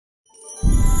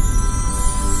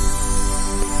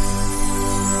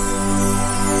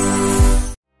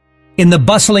In the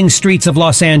bustling streets of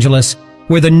Los Angeles,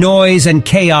 where the noise and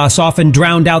chaos often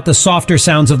drowned out the softer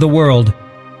sounds of the world,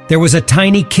 there was a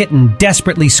tiny kitten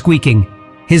desperately squeaking,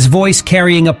 his voice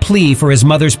carrying a plea for his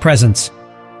mother's presence.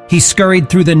 He scurried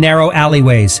through the narrow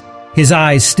alleyways, his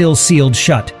eyes still sealed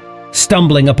shut,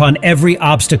 stumbling upon every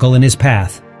obstacle in his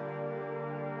path.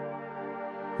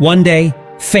 One day,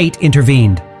 fate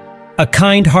intervened. A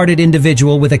kind-hearted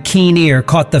individual with a keen ear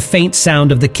caught the faint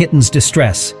sound of the kitten's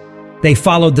distress. They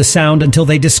followed the sound until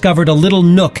they discovered a little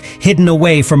nook hidden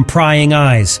away from prying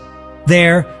eyes.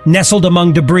 There, nestled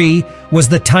among debris, was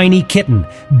the tiny kitten,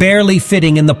 barely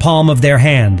fitting in the palm of their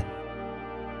hand.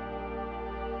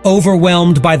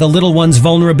 Overwhelmed by the little one's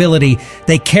vulnerability,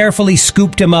 they carefully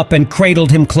scooped him up and cradled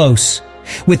him close.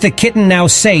 With the kitten now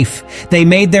safe, they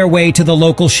made their way to the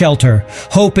local shelter,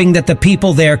 hoping that the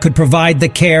people there could provide the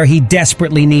care he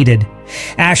desperately needed.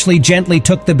 Ashley gently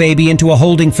took the baby into a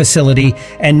holding facility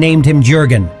and named him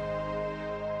Jürgen.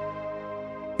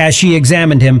 As she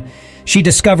examined him, she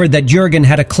discovered that Jürgen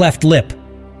had a cleft lip,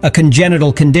 a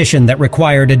congenital condition that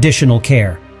required additional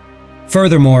care.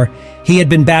 Furthermore, he had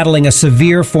been battling a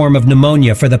severe form of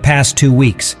pneumonia for the past 2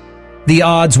 weeks. The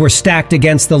odds were stacked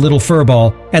against the little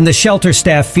furball, and the shelter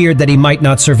staff feared that he might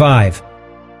not survive.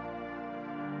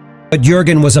 But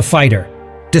Jürgen was a fighter.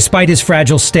 Despite his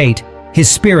fragile state, his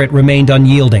spirit remained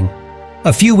unyielding.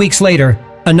 A few weeks later,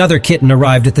 another kitten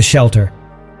arrived at the shelter.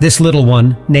 This little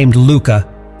one, named Luca,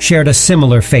 shared a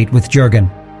similar fate with Jürgen.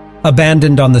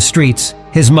 Abandoned on the streets,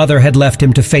 his mother had left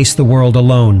him to face the world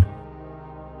alone.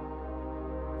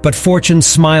 But fortune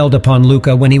smiled upon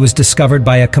Luca when he was discovered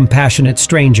by a compassionate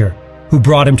stranger who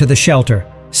brought him to the shelter,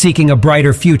 seeking a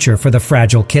brighter future for the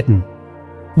fragile kitten.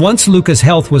 Once Luca's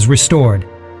health was restored,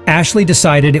 Ashley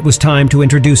decided it was time to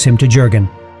introduce him to Jürgen.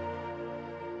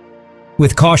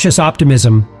 With cautious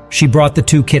optimism, she brought the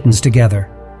two kittens together.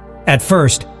 At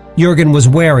first, Jürgen was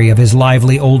wary of his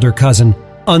lively older cousin,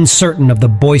 uncertain of the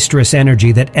boisterous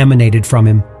energy that emanated from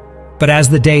him. But as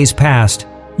the days passed,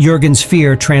 Jürgen's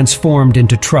fear transformed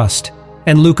into trust,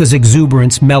 and Luca's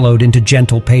exuberance mellowed into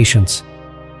gentle patience.